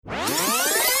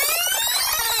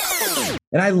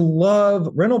And I love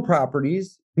rental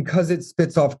properties because it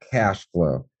spits off cash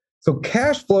flow. So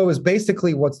cash flow is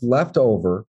basically what's left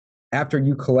over after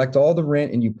you collect all the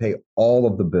rent and you pay all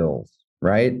of the bills,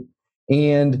 right?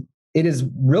 And it is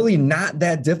really not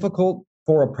that difficult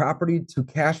for a property to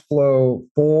cash flow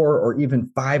 $400 or even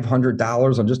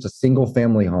 $500 on just a single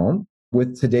family home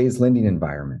with today's lending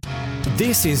environment.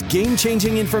 This is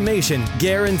game-changing information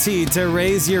guaranteed to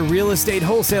raise your real estate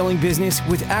wholesaling business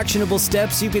with actionable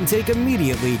steps you can take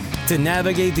immediately to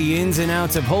navigate the ins and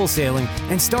outs of wholesaling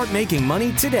and start making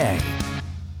money today.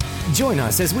 Join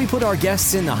us as we put our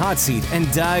guests in the hot seat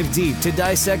and dive deep to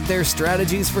dissect their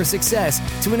strategies for success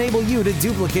to enable you to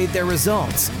duplicate their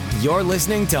results. You're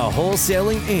listening to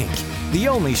Wholesaling Inc., the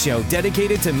only show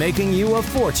dedicated to making you a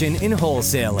fortune in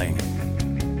wholesaling.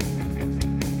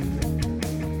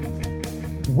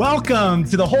 Welcome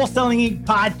to the Wholesaling Inc.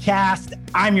 podcast.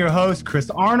 I'm your host, Chris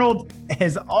Arnold.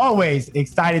 As always,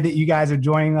 excited that you guys are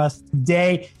joining us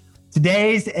today.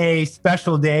 Today's a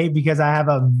special day because I have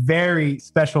a very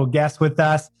special guest with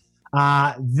us.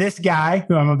 This guy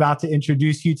who I'm about to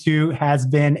introduce you to has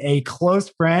been a close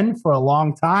friend for a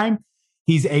long time.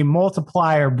 He's a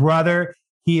multiplier brother.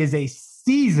 He is a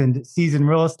seasoned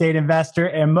real estate investor.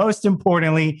 And most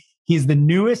importantly, he's the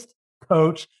newest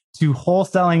coach to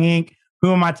Wholesaling Inc.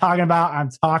 Who am I talking about?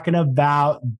 I'm talking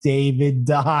about David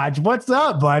Dodge. What's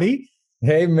up, buddy?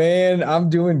 Hey, man, I'm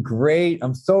doing great.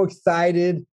 I'm so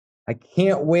excited. I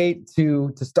can't wait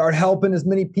to start helping as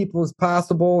many people as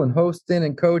possible and hosting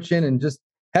and coaching and just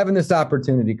having this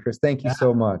opportunity, Chris. Thank you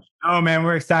so much. Oh, man,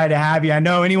 we're excited to have you. I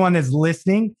know anyone that's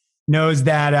listening knows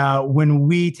that when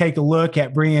we take a look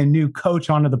at bringing a new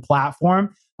coach onto the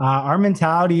platform, our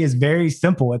mentality is very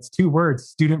simple. It's 2 words,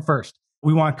 student first.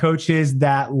 We want coaches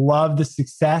that love the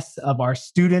success of our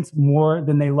students more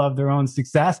than they love their own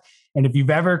success. And if you've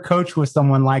ever coached with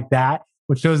someone like that,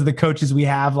 which those are the coaches we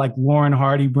have like Lauren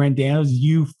Hardy, Brent Daniels,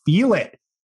 you feel it,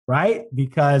 right?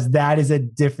 Because that is a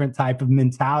different type of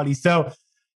mentality. So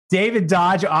David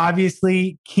Dodge,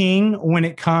 obviously king when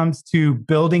it comes to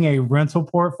building a rental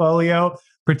portfolio,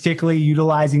 particularly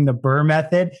utilizing the BRRRR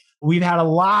method. We've had a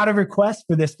lot of requests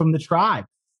for this from the tribe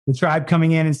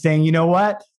coming in and saying, you know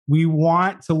what? We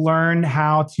want to learn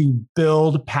how to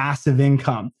build passive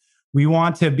income. We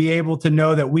want to be able to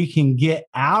know that we can get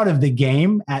out of the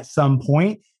game at some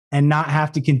point and not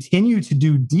have to continue to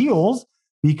do deals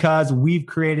because we've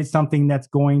created something that's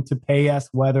going to pay us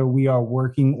whether we are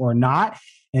working or not.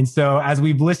 And so as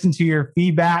we've listened to your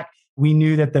feedback, we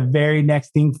knew that the very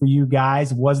next thing for you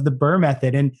guys was the BRRRR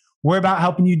method. And we're about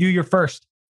helping you do your first.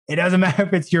 It doesn't matter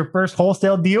if it's your first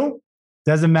wholesale deal.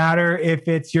 Doesn't matter if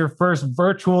it's your first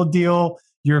virtual deal,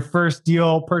 your first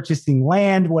deal purchasing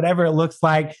land, whatever it looks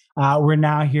like. We're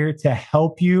now here to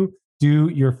help you do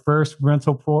your first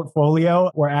rental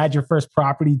portfolio or add your first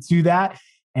property to that.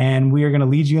 And we are going to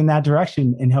lead you in that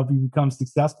direction and help you become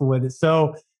successful with it.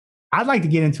 So I'd like to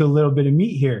get into a little bit of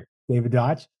meat here, David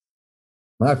Dodge.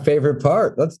 My favorite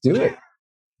part. Let's do it.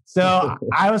 So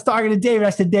I was talking to David.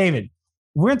 I said, David,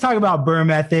 we're going to talk about BRRRR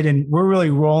method and we're really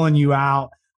rolling you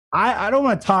out. I don't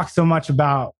want to talk so much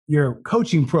about your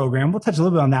coaching program. We'll touch a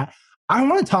little bit on that. I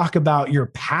want to talk about your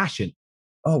passion.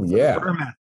 Oh, yeah.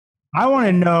 I want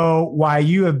to know why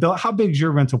you have built, how big is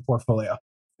your rental portfolio?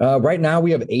 Right now,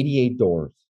 we have 88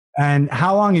 doors. And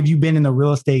how long have you been in the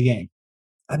real estate game?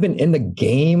 I've been in the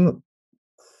game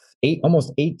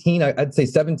almost 18, I'd say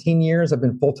 17 years. I've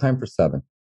been full-time for 7.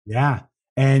 Yeah.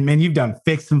 And man, you've done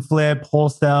fix and flip,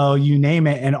 wholesale, you name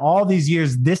it. And all these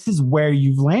years, this is where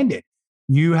you've landed.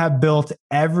 You have built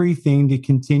everything to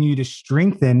continue to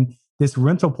strengthen this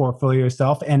rental portfolio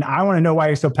yourself. And I want to know why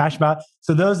you're so passionate about it.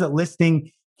 So those that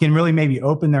listening can really maybe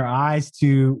open their eyes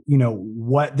to,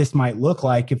 what this might look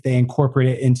like if they incorporate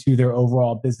it into their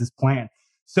overall business plan.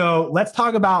 So let's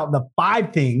talk about the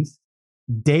 5 things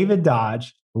David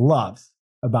Dodge loves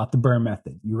about the BRRRR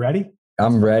method. You ready?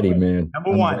 I'm ready, man.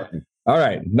 Number 1. Ready. All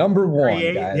right. Number 1,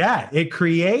 guys. Yeah. It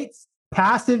creates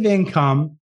passive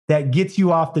income that gets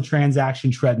you off the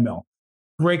transaction treadmill.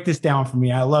 Break this down for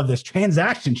me. I love this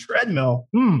transaction treadmill.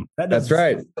 That's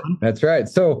right. That's right.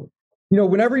 So,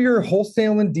 whenever you're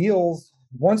wholesaling deals,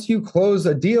 once you close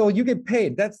a deal, you get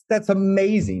paid. That's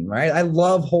amazing, right? I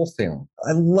love wholesaling.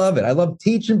 I love it. I love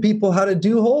teaching people how to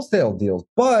do wholesale deals.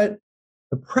 But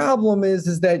the problem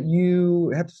is that you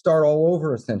have to start all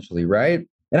over essentially, right?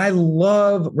 And I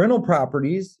love rental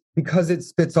properties because it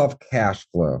spits off cash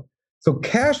flow. So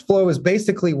cash flow is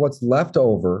basically what's left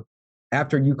over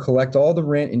after you collect all the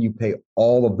rent and you pay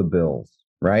all of the bills,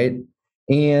 right?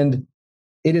 And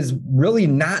it is really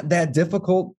not that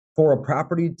difficult for a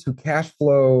property to cash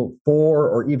flow $400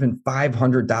 or even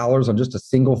 $500 on just a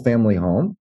single family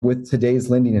home with today's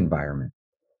lending environment.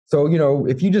 So,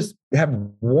 if you just have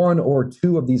one or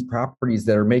two of these properties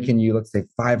that are making you, let's say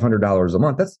 $500 a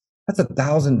month, that's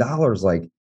 $1,000. Like,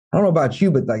 I don't know about you,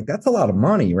 but like, that's a lot of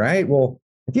money, right? Well,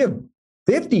 if you have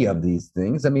 50 of these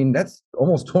things, I mean, that's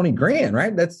almost 20 grand,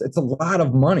 right? It's a lot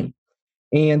of money.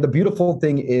 And the beautiful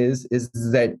thing is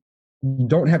that you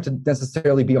don't have to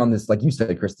necessarily be on this, like you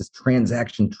said, Chris, this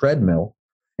transaction treadmill.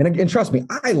 And again, trust me,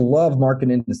 I love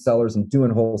marketing to sellers and doing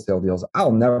wholesale deals.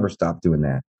 I'll never stop doing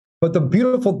that. But the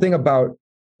beautiful thing about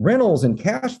rentals and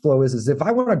cash flow is if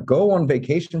I want to go on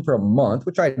vacation for a month,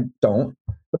 which I don't,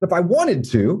 but if I wanted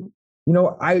to,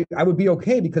 I would be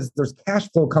okay because there's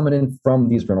cash flow coming in from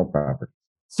these rental properties.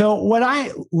 So what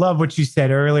I love what you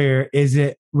said earlier is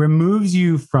it removes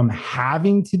you from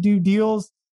having to do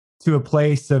deals to a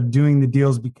place of doing the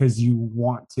deals because you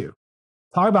want to.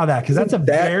 Talk about that, because that's a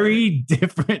very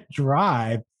different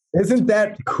drive. Isn't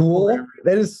that cool?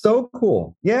 That is so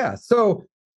cool. Yeah. So,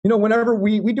 whenever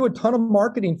we do a ton of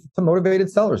marketing to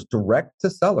motivated sellers, direct to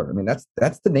seller. I mean,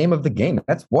 that's the name of the game.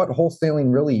 That's what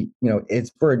wholesaling really,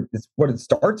 it's what it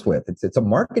starts with. It's a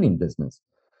marketing business.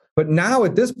 But now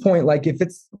at this point, like if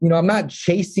it's, I'm not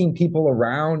chasing people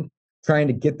around trying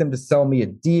to get them to sell me a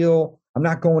deal. I'm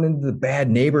not going into the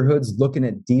bad neighborhoods looking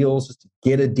at deals just to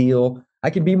get a deal. I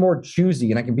can be more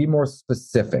choosy and I can be more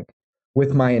specific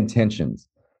with my intentions.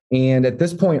 And at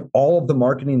this point, all of the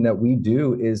marketing that we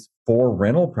do is for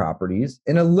rental properties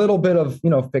and a little bit of,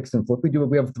 fix and flip.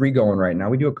 We have 3 going right now.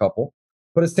 We do a couple,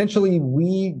 but essentially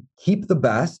we keep the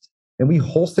best and we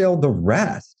wholesale the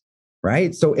rest,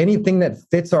 right? So anything that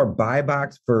fits our buy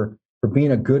box for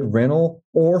being a good rental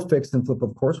or fix and flip,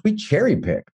 of course, we cherry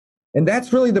pick. And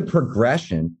that's really the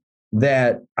progression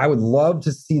that I would love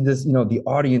to see this, the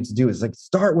audience do is like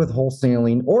start with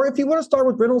wholesaling, or if you want to start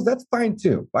with rentals, that's fine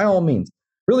too, by all means.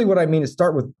 Really what I mean is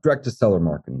start with direct to seller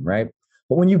marketing, right?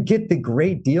 But when you get the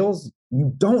great deals,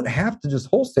 you don't have to just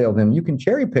wholesale them. You can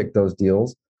cherry pick those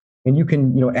deals and you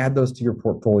can, add those to your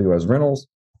portfolio as rentals.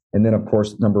 And then of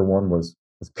course, number one was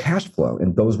cash flow,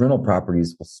 and those rental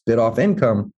properties will spit off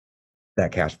income,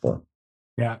 that cash flow.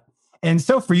 Yeah. And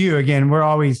so for you, again, we're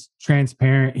always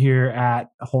transparent here at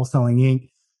Wholesaling Inc.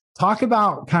 Talk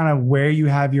about kind of where you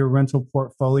have your rental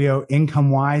portfolio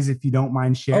income wise, if you don't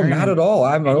mind sharing. Oh, not at all.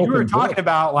 You were talking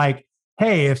about like,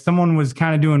 hey, if someone was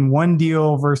kind of doing one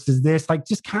deal versus this, like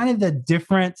just kind of the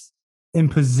difference in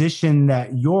position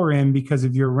that you're in because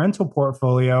of your rental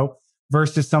portfolio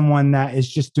versus someone that is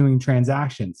just doing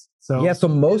transactions. So yeah, so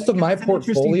most of my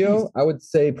portfolio, I would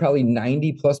say probably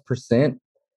 90+%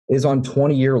 is on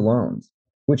 20-year loans,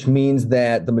 which means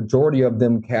that the majority of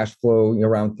them cash flow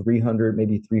around 300,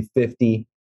 maybe 350.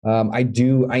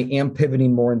 I am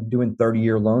pivoting more into doing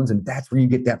 30-year loans, and that's where you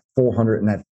get that $400 and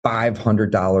that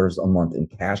 $500 a month in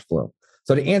cash flow.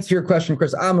 So to answer your question,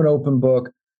 Chris, I'm an open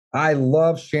book. I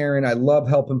love sharing. I love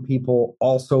helping people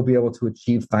also be able to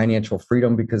achieve financial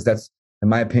freedom, because that's, in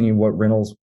my opinion, what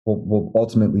rentals will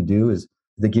ultimately do is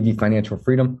they give you financial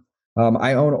freedom.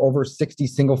 I own over 60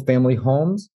 single family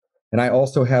homes, and I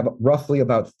also have roughly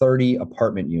about 30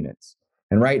 apartment units.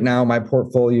 And right now my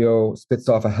portfolio spits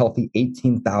off a healthy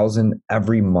 18,000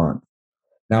 every month.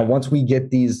 Now, once we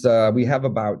get these, we have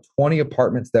about 20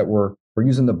 apartments that we're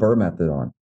using the BRRRR method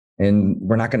on, and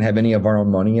we're not going to have any of our own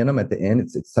money in them at the end.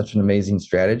 It's such an amazing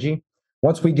strategy.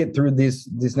 Once we get through these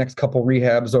next couple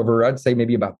rehabs over, I'd say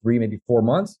maybe about 3, maybe 4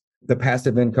 months, the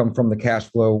passive income from the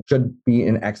cash flow should be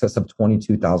in excess of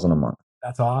 $22,000 a month.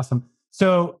 That's awesome.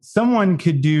 So someone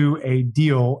could do a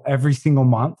deal every single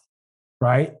month,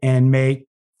 right? And make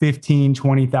 15,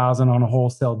 20,000 on a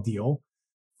wholesale deal.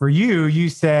 For you, you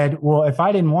said, well, if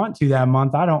I didn't want to that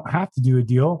month, I don't have to do a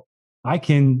deal. I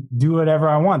can do whatever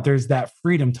I want. There's that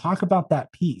freedom. Talk about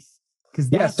that piece.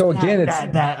 Because so again, it's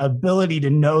that ability to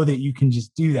know that you can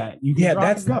just do that. You can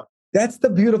that's the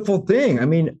beautiful thing. I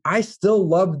mean, I still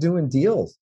love doing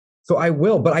deals, so I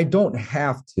will, but I don't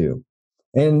have to.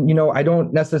 And, I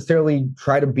don't necessarily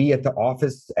try to be at the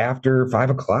office after 5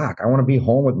 o'clock. I want to be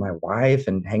home with my wife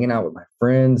and hanging out with my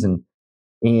friends. And,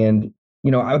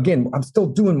 again, I'm still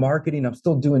doing marketing. I'm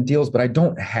still doing deals, but I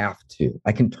don't have to.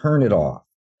 I can turn it off.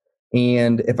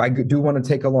 And if I do want to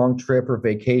take a long trip or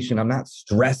vacation, I'm not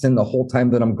stressing the whole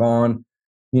time that I'm gone,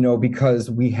 because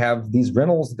we have these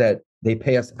rentals that they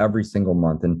pay us every single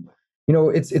month. And,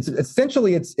 it's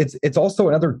essentially, it's also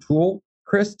another tool,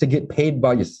 Chris, to get paid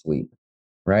while you sleep.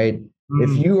 Right? Mm-hmm.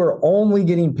 If you are only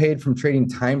getting paid from trading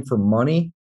time for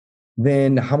money,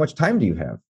 then how much time do you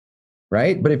have?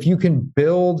 Right? But if you can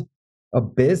build a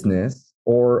business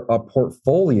or a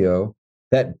portfolio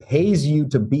that pays you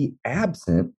to be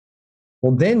absent,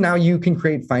 well, then now you can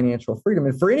create financial freedom.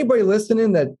 And for anybody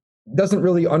listening that doesn't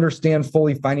really understand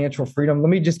fully financial freedom, let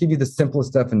me just give you the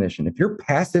simplest definition. If your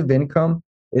passive income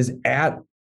is at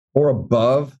or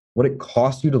above what it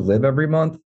costs you to live every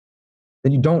month,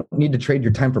 then you don't need to trade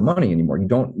your time for money anymore. You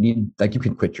don't need, like, you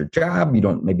can quit your job. You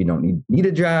don't need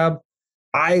a job.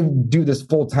 I do this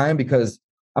full time because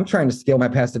I'm trying to scale my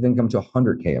passive income to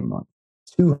 100K a month,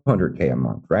 200K a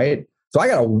month, right? So I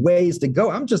got a ways to go.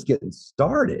 I'm just getting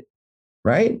started,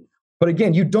 right? But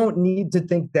again, you don't need to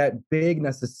think that big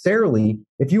necessarily.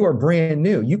 If you are brand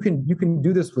new, you can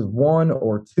do this with 1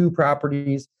 or 2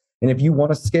 properties. And if you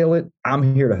want to scale it,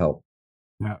 I'm here to help.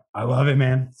 Yeah, I love it,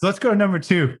 man. So let's go to number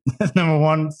 2. That's number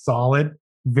 1, solid.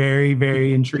 Very,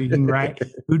 very intriguing, right?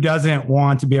 Who doesn't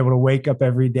want to be able to wake up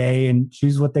every day and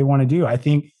choose what they want to do? I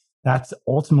think that's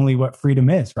ultimately what freedom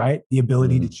is, right? The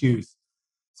ability to choose.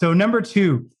 So number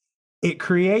 2, it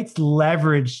creates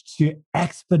leverage to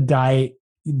expedite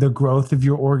the growth of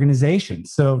your organization.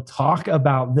 So talk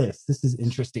about this. This is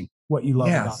interesting. What you love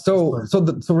about this.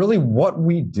 So really what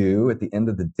we do at the end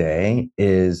of the day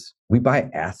is we buy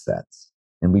assets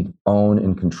and we own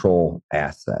and control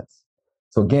assets.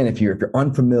 So again, if you're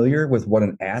unfamiliar with what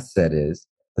an asset is,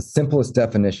 the simplest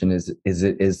definition is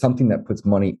it is something that puts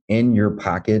money in your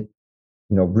pocket,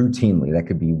 routinely. That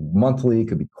could be monthly, it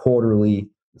could be quarterly.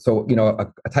 So,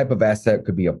 a type of asset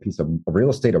could be a piece of real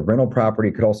estate, a rental property.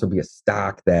 It could also be a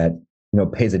stock that,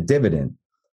 pays a dividend.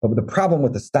 But the problem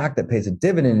with the stock that pays a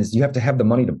dividend is you have to have the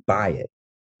money to buy it,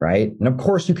 right? And of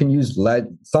course, you can use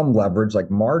some leverage like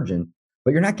margin,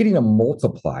 but you're not getting a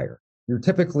multiplier. You're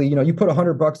typically, you put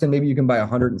 $100 in, maybe you can buy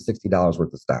 $160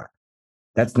 worth of stock.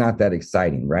 That's not that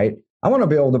exciting, right? I want to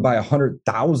be able to buy a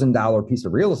 $100,000 piece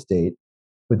of real estate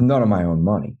with none of my own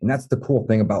money. And that's the cool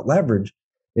thing about leverage,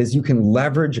 is you can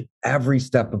leverage every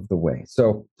step of the way.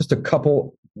 So just a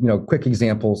couple, quick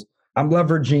examples. I'm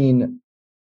leveraging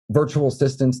virtual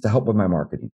assistants to help with my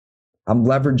marketing. I'm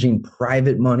leveraging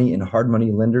private money and hard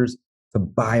money lenders to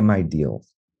buy my deals.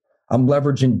 I'm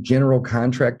leveraging general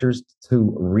contractors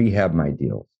to rehab my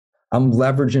deals. I'm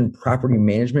leveraging property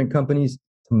management companies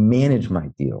to manage my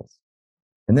deals.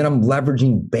 And then I'm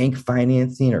leveraging bank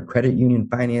financing or credit union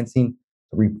financing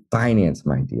to refinance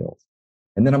my deals.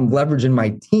 And then I'm leveraging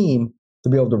my team to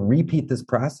be able to repeat this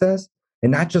process,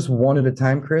 and not just one at a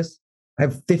time, Chris. I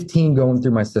have 15 going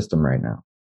through my system right now.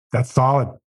 That's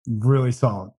solid, really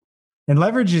solid. And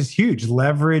leverage is huge.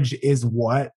 Leverage is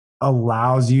what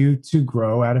allows you to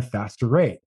grow at a faster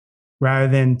rate. Rather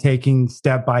than taking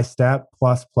step by step,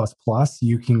 plus,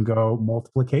 you can go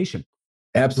multiplication.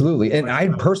 Absolutely. And I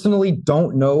personally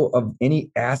don't know of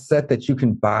any asset that you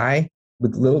can buy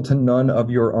with little to none of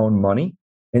your own money.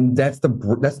 And that's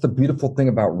the beautiful thing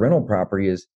about rental property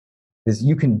is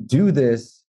you can do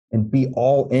this and be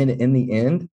all in the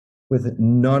end with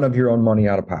none of your own money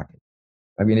out of pocket.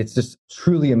 I mean, it's just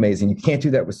truly amazing. You can't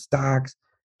do that with stocks.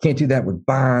 You can't do that with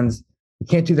bonds. You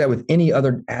can't do that with any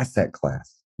other asset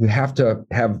class. You have to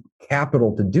have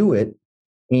capital to do it.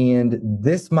 And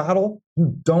this model,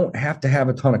 you don't have to have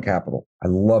a ton of capital. I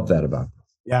love that about this.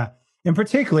 Yeah. And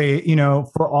particularly,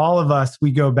 for all of us,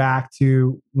 we go back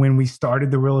to when we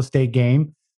started the real estate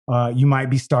game. You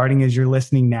might be starting as you're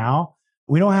listening now.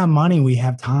 We don't have money, we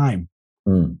have time.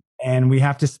 And we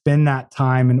have to spend that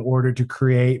time in order to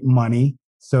create money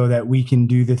so that we can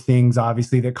do the things,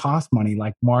 obviously, that cost money,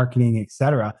 like marketing, et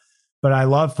cetera. But I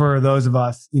love for those of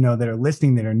us, that are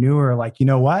listening, that are newer, like, you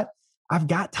know what? I've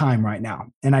got time right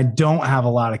now and I don't have a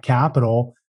lot of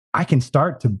capital. I can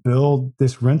start to build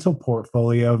this rental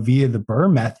portfolio via the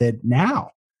BRRRR method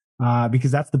now,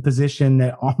 because that's the position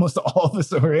that almost all of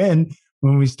us are in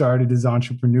when we started as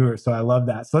entrepreneurs. So I love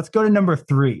that. So let's go to number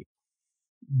 3.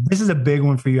 This is a big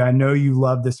one for you. I know you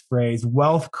love this phrase,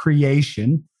 wealth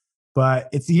creation, but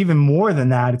it's even more than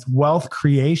that. It's wealth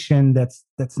creation that's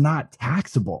not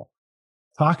taxable.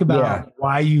 Talk about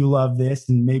why you love this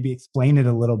and maybe explain it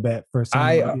a little bit for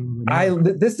some.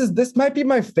 This might be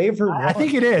my favorite one. I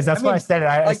think it is. That's why I said it.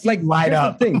 I light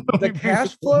up. The thing, the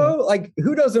cash flow, like,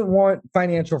 who doesn't want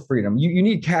financial freedom? You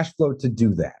need cash flow to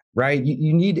do that, right?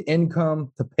 You need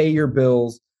income to pay your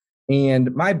bills.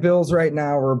 And my bills right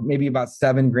now are maybe about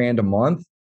 $7,000 a month,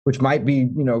 which might be,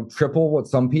 triple what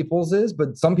some people's is,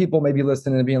 but some people may be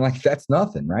listening and being like, that's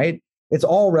nothing, right? It's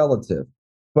all relative.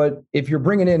 But if you're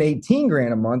bringing in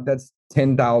 $18,000 a month, that's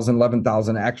 $10,000,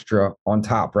 $11,000 extra on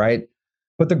top, right?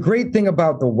 But the great thing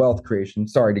about the wealth creation,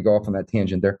 sorry to go off on that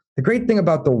tangent there. The great thing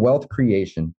about the wealth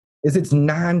creation is it's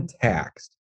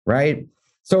non-taxed, right?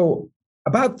 So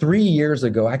about 3 years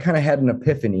ago, I kind of had an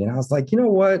epiphany and I was like, you know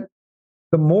what?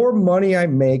 the more money I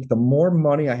make, the more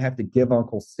money I have to give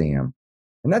Uncle Sam.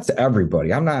 And that's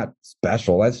everybody. I'm not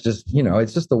special. That's just,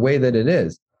 it's just the way that it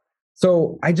is.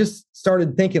 So I just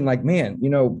started thinking like, man,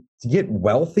 to get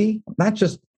wealthy, not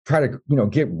just try to,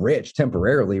 get rich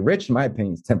temporarily. Rich, in my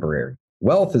opinion, is temporary.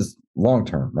 Wealth is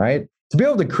long-term, right? To be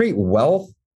able to create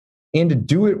wealth and to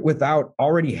do it without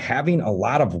already having a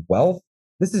lot of wealth,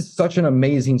 this is such an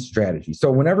amazing strategy.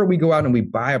 So whenever we go out and we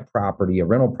buy a property, a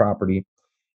rental property,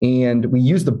 and we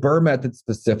use the BRRRR method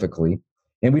specifically,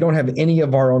 and we don't have any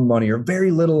of our own money or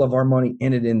very little of our money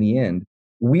in it in the end,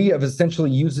 we have essentially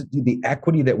used the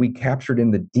equity that we captured in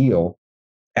the deal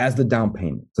as the down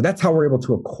payment. So that's how we're able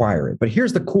to acquire it. But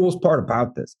here's the coolest part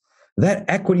about this. That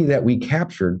equity that we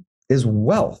captured is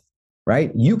wealth,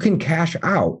 right? You can cash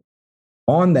out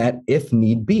on that if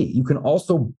need be. You can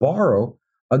also borrow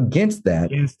against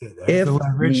that if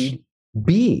need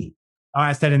be. Oh,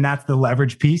 I said, and that's the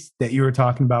leverage piece that you were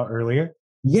talking about earlier.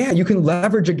 Yeah, you can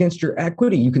leverage against your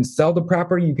equity. You can sell the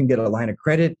property. You can get a line of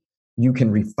credit. You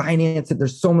can refinance it.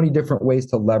 There's so many different ways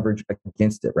to leverage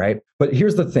against it, right? But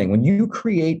here's the thing. When you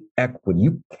create equity,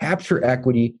 you capture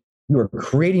equity, you are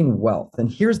creating wealth.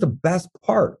 And here's the best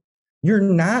part. You're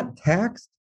not taxed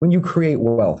when you create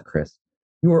wealth, Chris.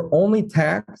 You are only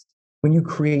taxed when you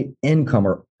create income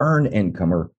or earn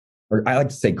income, or I like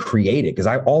to say create it, because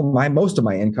most of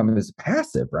my income is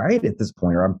passive, right? At this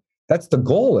point, that's the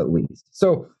goal at least.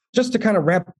 So just to kind of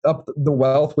wrap up the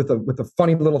wealth with a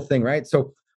funny little thing, right?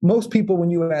 So most people,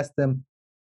 when you ask them,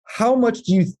 how much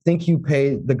do you think you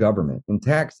pay the government in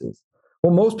taxes?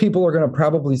 Well, most people are going to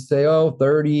probably say,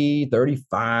 30,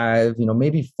 35,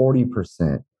 maybe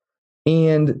 40%.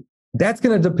 And that's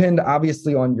going to depend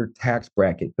obviously on your tax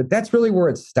bracket, but that's really where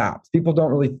it stops. People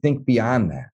don't really think beyond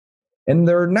that. And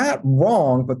they're not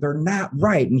wrong, but they're not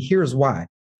right. And here's why.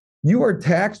 You are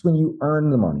taxed when you earn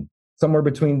the money, somewhere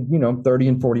between, 30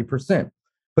 and 40%.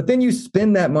 But then you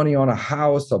spend that money on a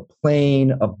house, a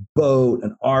plane, a boat,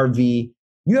 an RV.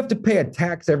 You have to pay a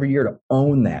tax every year to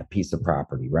own that piece of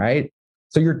property, right?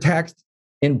 So you're taxed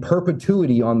in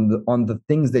perpetuity on the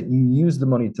things that you use the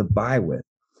money to buy with.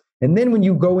 And then when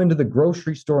you go into the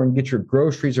grocery store and get your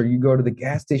groceries, or you go to the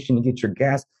gas station and get your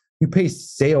gas, you pay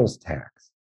sales tax,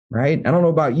 right? I don't know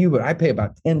about you, but I pay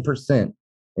about 10%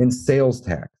 in sales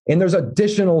tax. And there's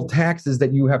additional taxes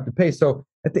that you have to pay. So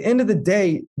at the end of the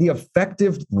day, the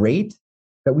effective rate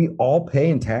that we all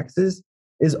pay in taxes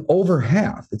is over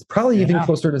half. It's probably even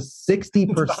closer to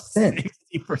 60%.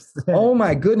 60%. Oh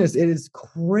my goodness, it is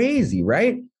crazy,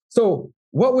 right? So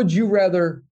what would you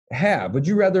rather have? Would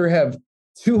you rather have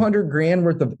 200 grand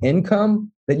worth of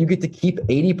income that you get to keep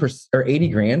 80% or 80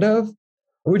 grand of?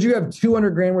 Or would you have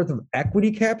 200 grand worth of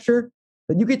equity capture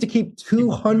that you get to keep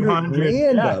 200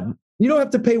 grand of? You don't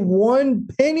have to pay one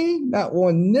penny, not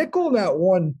one nickel, not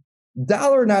 $1,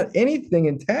 not anything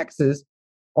in taxes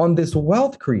on this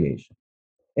wealth creation.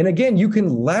 And again, you can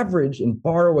leverage and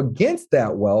borrow against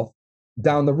that wealth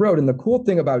down the road. And the cool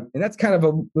thing about, and that's kind of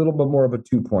a little bit more of a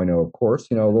 2.0, of course,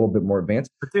 a little bit more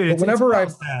advanced. But dude, it's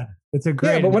a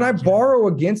great. Yeah, but when I borrow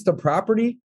against a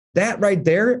property, that right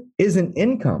there isn't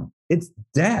income. It's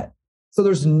debt. So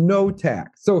there's no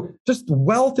tax. So just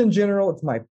wealth in general, it's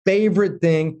my favorite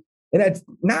thing. And it's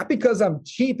not because I'm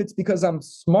cheap. It's because I'm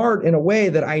smart in a way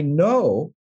that I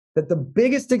know that the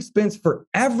biggest expense for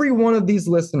every one of these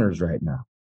listeners right now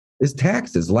is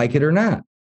taxes, like it or not,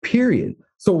 period.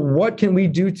 So what can we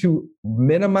do to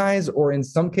minimize, or in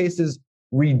some cases,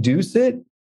 reduce it?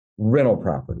 Rental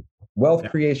property. Wealth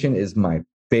creation is my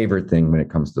favorite thing when it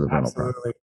comes to the rental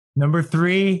property. Number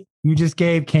 3, you just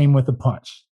came with a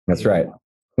punch. That's right.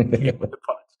 Came with a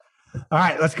punch. All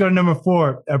right, let's go to number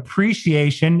 4.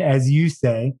 Appreciation, as you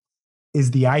say,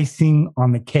 is the icing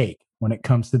on the cake when it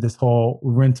comes to this whole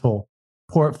rental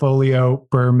portfolio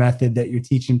BRRRR method that you're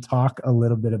teaching. Talk a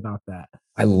little bit about that.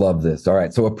 I love this. All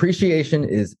right. So appreciation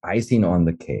is icing on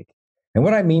the cake. And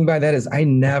what I mean by that is I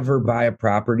never buy a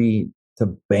property to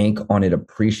bank on it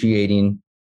appreciating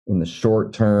in the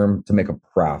short term to make a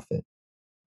profit.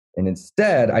 And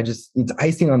instead, it's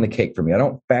icing on the cake for me. I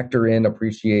don't factor in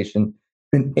appreciation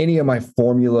in any of my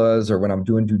formulas or when I'm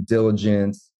doing due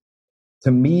diligence.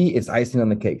 To me, it's icing on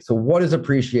the cake. So what is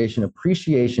appreciation?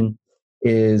 Appreciation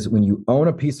is when you own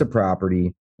a piece of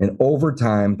property and over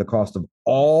time, the cost of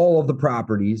all of the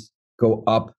properties go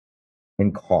up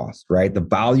in cost, right? The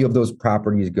value of those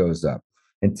properties goes up.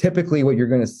 And typically what you're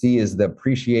going to see is the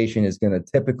appreciation is going to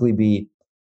typically be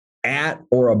at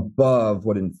or above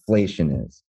what inflation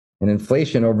is. And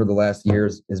inflation over the last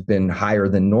years has been higher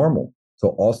than normal. So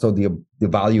also the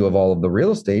value of all of the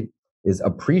real estate is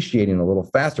appreciating a little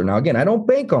faster. Now, again, I don't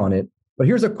bank on it, But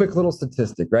here's a quick little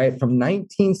statistic, right? From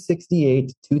 1968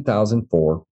 to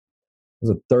 2004, it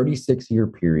was a 36-year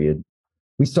period.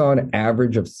 We saw an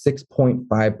average of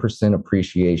 6.5%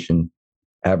 appreciation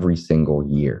every single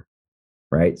year,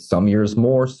 right? Some years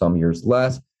more, some years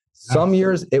less. Some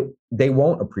years they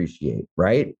won't appreciate,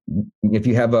 right? If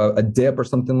you have a dip or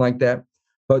something like that.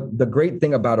 But the great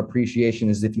thing about appreciation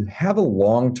is if you have a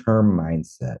long-term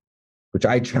mindset, which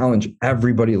I challenge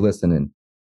everybody listening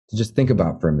to just think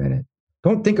about for a minute.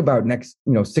 Don't think about next,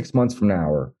 6 months from now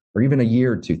or even a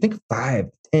year or two. Think 5,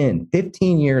 10,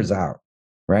 15 years out,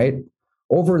 right?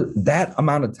 Over that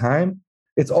amount of time,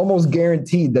 it's almost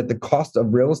guaranteed that the cost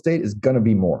of real estate is going to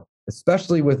be more,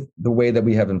 especially with the way that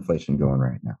we have inflation going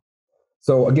right now.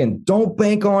 So again, don't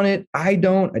bank on it. I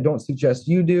don't suggest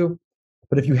you do.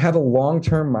 But if you have a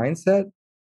long-term mindset,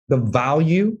 the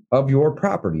value of your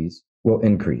properties will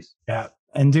increase. Yeah.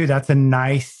 And dude, that's a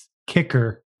nice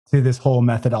kicker to this whole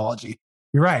methodology.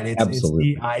 You're right. It's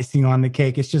the icing on the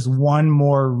cake. It's just one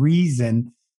more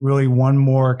reason, really one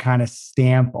more kind of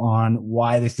stamp on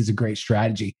why this is a great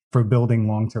strategy for building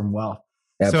long-term wealth.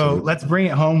 Absolutely. So let's bring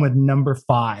it home with number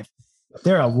 5.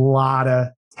 There are a lot of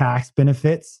tax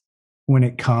benefits when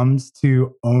it comes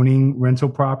to owning rental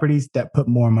properties that put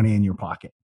more money in your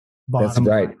pocket. That's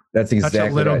right. That's exactly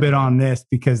touch a little bit on this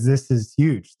because this is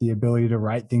huge, the ability to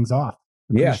write things off.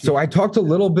 Yeah. So I talked a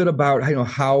little bit about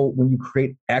how when you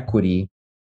create equity,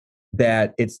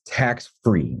 that it's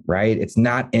tax-free, right? It's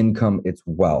not income, it's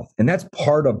wealth. And that's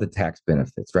part of the tax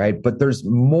benefits, right? But there's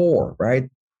more, right?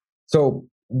 So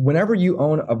whenever you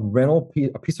own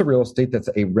a piece of real estate that's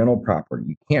a rental property,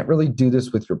 you can't really do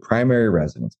this with your primary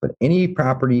residence, but any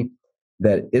property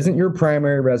that isn't your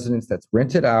primary residence that's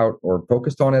rented out or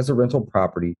focused on as a rental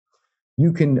property,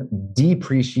 you can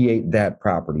depreciate that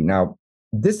property. Now,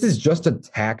 this is just a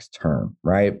tax term,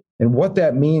 right? And what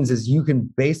that means is you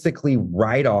can basically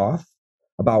write off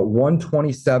about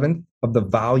 1/27th of the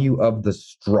value of the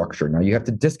structure. Now, you have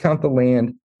to discount the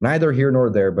land, neither here nor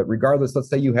there, but regardless, let's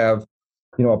say you have,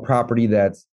 a property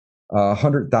that's a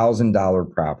 $100,000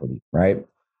 property, right?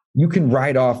 You can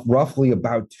write off roughly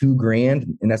about $2,000,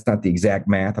 and that's not the exact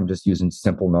math. I'm just using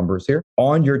simple numbers here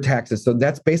on your taxes. So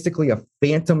that's basically a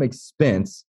phantom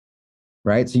expense,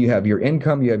 right? So you have your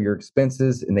income, you have your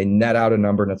expenses, and they net out a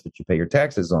number, and that's what you pay your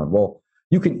taxes on. Well,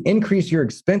 you can increase your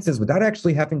expenses without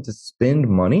actually having to spend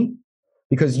money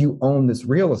because you own this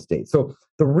real estate. So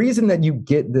the reason that you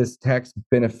get this tax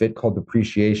benefit called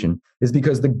depreciation is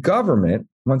because the government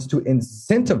wants to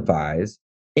incentivize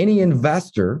any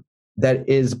investor that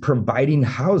is providing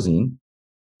housing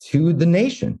to the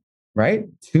nation, right?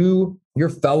 To your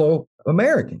fellow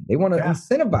American. They want to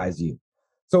incentivize you.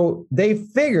 So they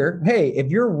figure, hey, if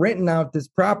you're renting out this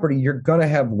property, you're going to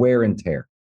have wear and tear,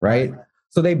 right?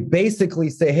 So they basically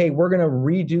say, hey, we're going to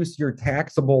reduce your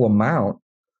taxable amount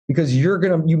because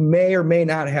you may or may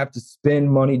not have to spend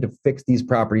money to fix these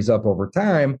properties up over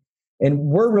time. And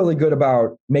we're really good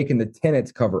about making the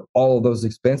tenants cover all of those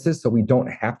expenses so we don't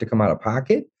have to come out of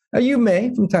pocket. Now, you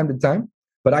may from time to time,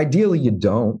 but ideally you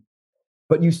don't.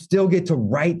 But you still get to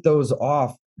write those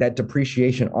off, that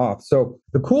depreciation off. So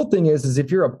the cool thing is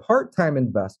if you're a part-time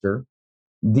investor,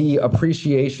 the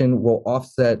appreciation will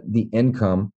offset the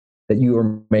income that you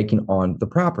are making on the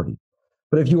property.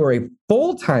 But if you are a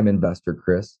full-time investor,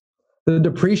 Chris, the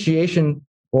depreciation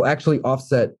will actually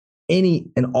offset any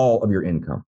and all of your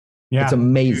income. Yeah, it's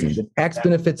amazing. Huge. The tax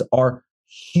benefits are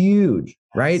huge,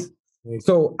 right?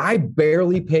 So I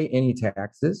barely pay any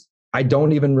taxes. I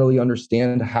don't even really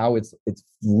understand how it's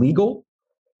legal.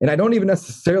 And I don't even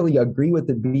necessarily agree with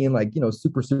it being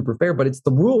super, super fair, but it's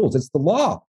the rules. It's the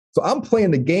law. So I'm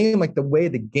playing the game like the way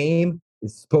the game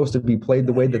is supposed to be played,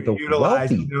 the way that the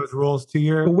wealthy, those rules to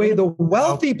the way the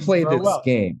wealthy play this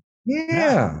game.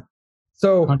 Yeah.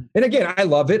 So, and again, I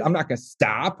love it. I'm not going to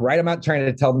stop, right? I'm not trying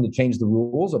to tell them to change the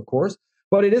rules, of course,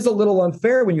 but it is a little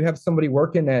unfair when you have somebody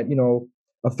working at,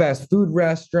 a fast food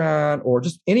restaurant or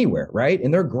just anywhere, right?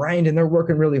 And they're grinding, they're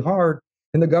working really hard,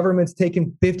 and the government's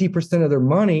taking 50% of their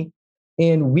money,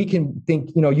 and we can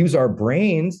use our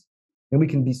brains, and we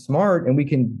can be smart, and we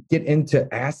can get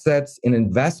into assets and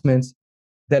investments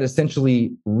that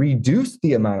essentially reduce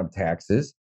the amount of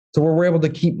taxes, so we're able to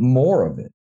keep more of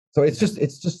it. So it's just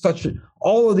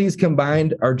all of these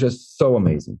combined are just so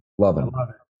amazing. Love it.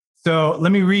 So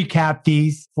let me recap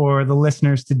these for the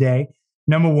listeners today.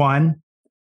 Number 1,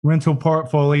 rental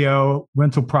portfolio,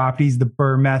 rental properties, the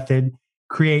BRRRR method,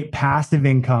 create passive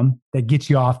income that gets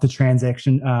you off the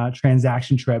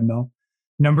transaction treadmill.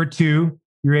 Number 2,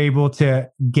 you're able to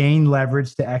gain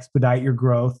leverage to expedite your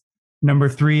growth. Number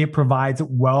 3, it provides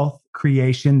wealth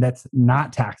creation that's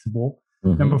not taxable.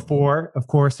 Number 4, of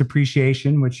course,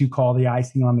 appreciation, which you call the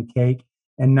icing on the cake.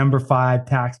 And number 5,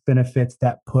 tax benefits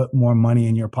that put more money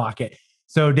in your pocket.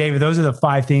 So, David, those are the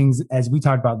 5 things, as we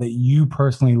talked about, that you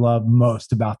personally love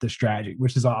most about this strategy,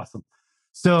 which is awesome.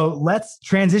 So let's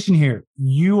transition here.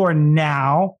 You are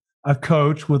now a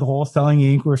coach with Wholesaling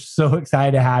Inc. We're so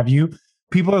excited to have you.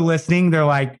 People are listening. They're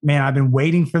like, man, I've been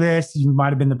waiting for this. You might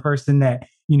have been the person that,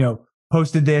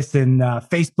 posted this in the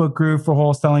Facebook group for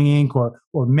Wholesaling Inc.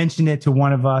 or mentioned it to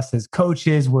one of us as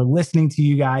coaches. We're listening to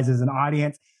you guys as an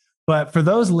audience. But for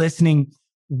those listening,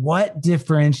 what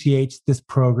differentiates this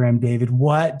program, David?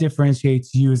 What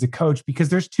differentiates you as a coach? Because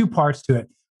there's 2 parts to it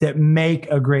that make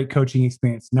a great coaching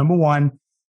experience. Number 1,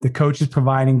 the coach is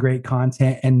providing great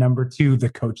content. And number 2, the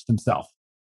coach themselves.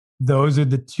 Those are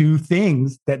the 2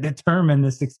 things that determine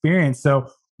this experience. So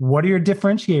what are your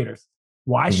differentiators?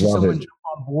 Why should someone jump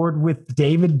on board with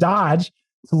David Dodge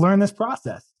to learn this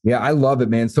process? Yeah, I love it,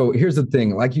 man. So here's the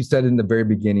thing. Like you said in the very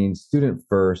beginning, student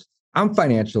first. I'm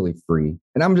financially free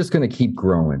and I'm just going to keep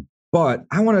growing. But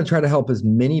I want to try to help as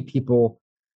many people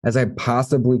as I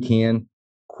possibly can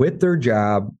quit their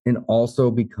job and also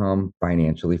become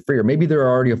financially free. Or maybe they're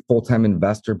already a full-time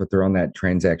investor, but they're on that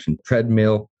transaction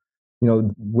treadmill.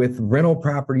 With rental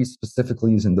properties,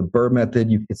 specifically using the BRRRR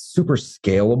method, it's super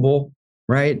scalable,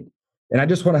 right? And I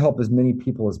just want to help as many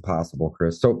people as possible,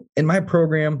 Chris. So in my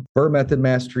program,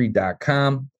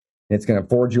 BRRRRmethodmastery.com, it's going to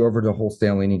forward you over to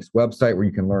Wholesaling Inc.'s website where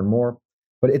you can learn more.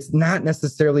 But it's not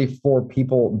necessarily for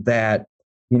people that,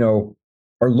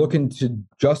 are looking to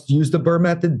just use the BRRRR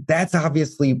method. That's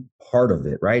obviously part of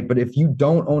it, right? But if you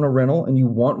don't own a rental and you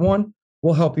want one,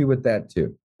 we'll help you with that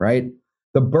too, right?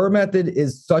 The BRRRR method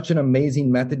is such an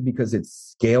amazing method because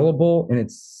it's scalable and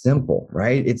it's simple,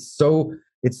 right? It's so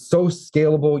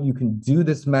scalable. You can do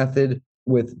this method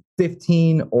with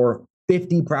 15 or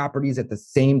 50 properties at the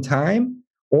same time.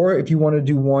 Or if you want to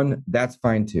do one, that's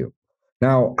fine too.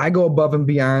 Now, I go above and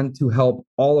beyond to help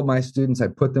all of my students. I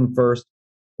put them first.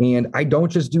 And I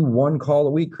don't just do 1 call a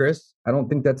week, Chris. I don't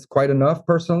think that's quite enough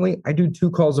personally. I do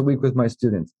 2 calls a week with my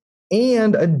students.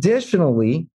 And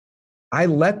additionally, I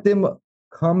let them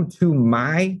come to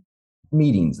my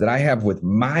meetings that I have with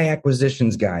my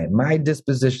acquisitions guy and my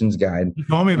dispositions guy. You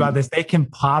told me about this. They can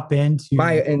pop into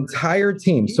my entire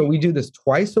team. So we do this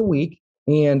twice a week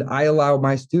and I allow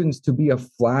my students to be a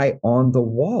fly on the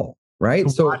wall. Right.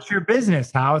 So watch your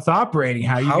business, how it's operating,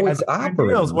 how it's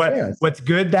operating. What's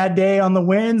good that day on the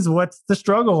wins? What's the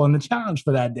struggle and the challenge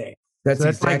for that day? That's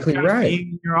exactly right. Being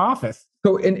in your office.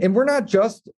 So, and we're not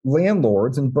just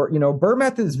landlords, and BRRRR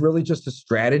method is really just a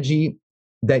strategy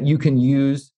that you can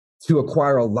use to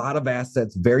acquire a lot of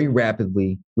assets very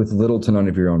rapidly with little to none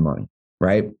of your own money.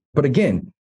 Right. But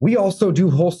again, we also do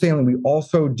wholesaling. We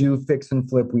also do fix and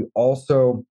flip. We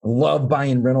also love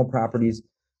buying rental properties.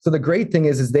 So the great thing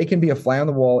is they can be a fly on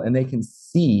the wall and they can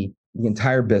see the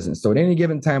entire business. So at any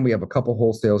given time, we have a couple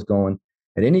wholesales going.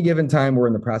 At any given time, we're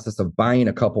in the process of buying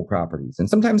a couple properties. And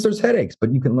sometimes there's headaches,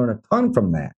 but you can learn a ton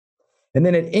from that. And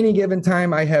then at any given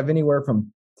time, I have anywhere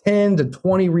from 10 to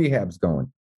 20 rehabs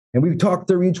going. And we talk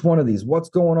through each one of these, what's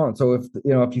going on. So if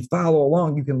you follow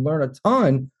along, you can learn a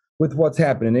ton with what's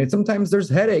happening. And sometimes there's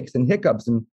headaches and hiccups,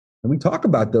 and we talk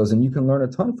about those, and you can learn a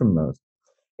ton from those.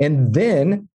 And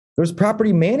then there's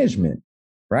property management,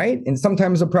 right? And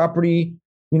sometimes a property,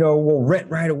 will rent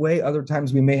right away. Other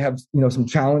times we may have, some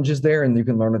challenges there, and you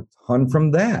can learn a ton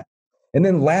from that. And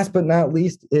then last but not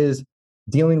least is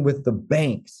dealing with the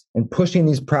banks and pushing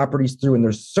these properties through. And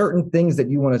there's certain things that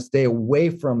you want to stay away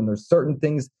from, and there's certain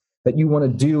things that you want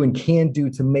to do and can do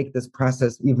to make this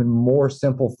process even more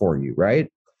simple for you,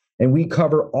 right? And we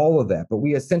cover all of that, but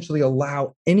we essentially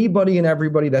allow anybody and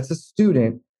everybody that's a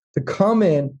student to come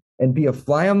in and be a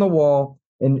fly on the wall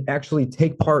and actually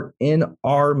take part in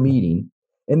our meeting.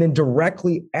 And then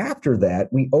directly after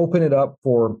that, we open it up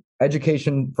for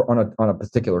education on a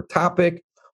particular topic,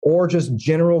 or just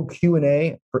general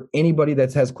Q&A for anybody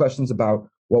that has questions about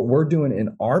what we're doing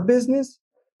in our business,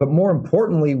 but more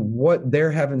importantly, what they're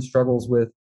having struggles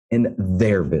with in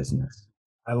their business.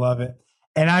 I love it.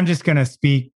 And I'm just going to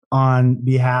speak on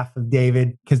behalf of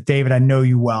David, because David, I know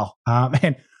you well.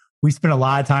 And we spent a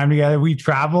lot of time together. We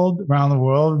traveled around the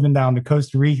world. We've been down to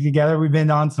Costa Rica together. We've been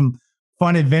on some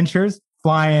fun adventures,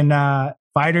 flying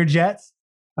fighter jets,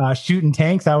 shooting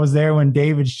tanks. I was there when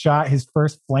David shot his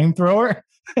first flamethrower.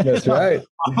 That's right.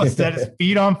 Almost set his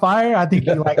feet on fire. I think he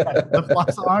had a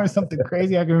flip-flops on or something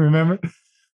crazy. I can remember.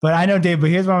 But I know David, but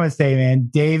here's what I'm going to say, man.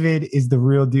 David is the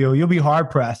real deal. You'll be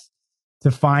hard-pressed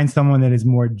to find someone that is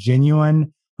more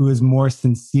genuine, who is more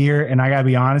sincere. And I got to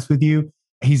be honest with you,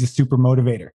 he's a super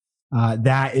motivator.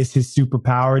 That is his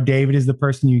superpower. David is the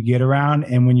person you get around.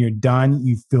 And when you're done,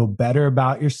 you feel better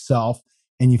about yourself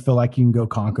and you feel like you can go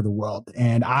conquer the world.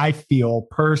 And I feel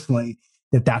personally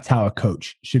that that's how a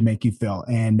coach should make you feel.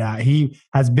 And he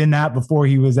has been that before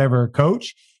he was ever a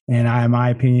coach. And in my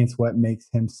opinion, it's what makes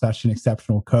him such an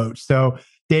exceptional coach. So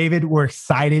David, we're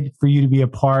excited for you to be a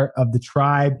part of the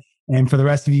tribe. And for the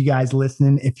rest of you guys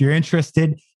listening, if you're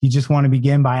interested, you just want to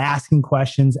begin by asking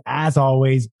questions. As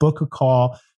always, book a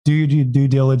call, do your due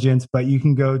diligence, but you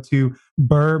can go to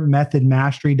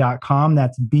BRRMethodMastery.com.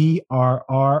 That's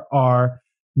BRRR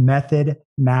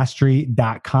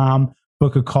methodmastery.com.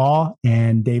 Book a call,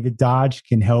 and David Dodge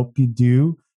can help you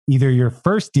do either your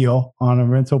first deal on a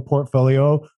rental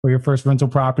portfolio or your first rental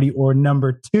property, or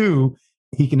number two,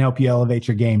 he can help you elevate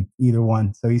your game, either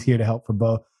one. So he's here to help for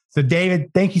both. So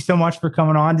David, thank you so much for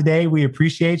coming on today. We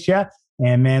appreciate you.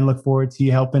 And man, look forward to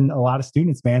you helping a lot of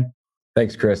students, man.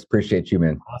 Thanks, Chris. Appreciate you,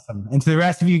 man. Awesome. And to the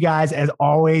rest of you guys, as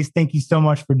always, thank you so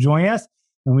much for joining us.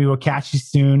 And we will catch you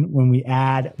soon when we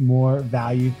add more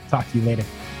value. Talk to you later.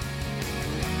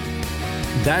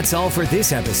 That's all for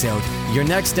this episode. Your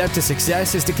next step to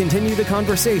success is to continue the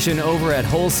conversation over at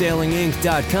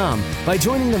wholesalinginc.com by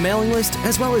joining the mailing list,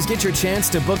 as well as get your chance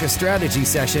to book a strategy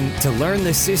session to learn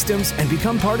the systems and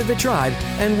become part of the tribe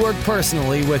and work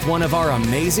personally with one of our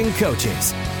amazing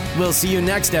coaches. We'll see you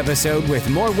next episode with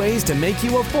more ways to make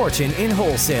you a fortune in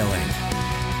wholesaling.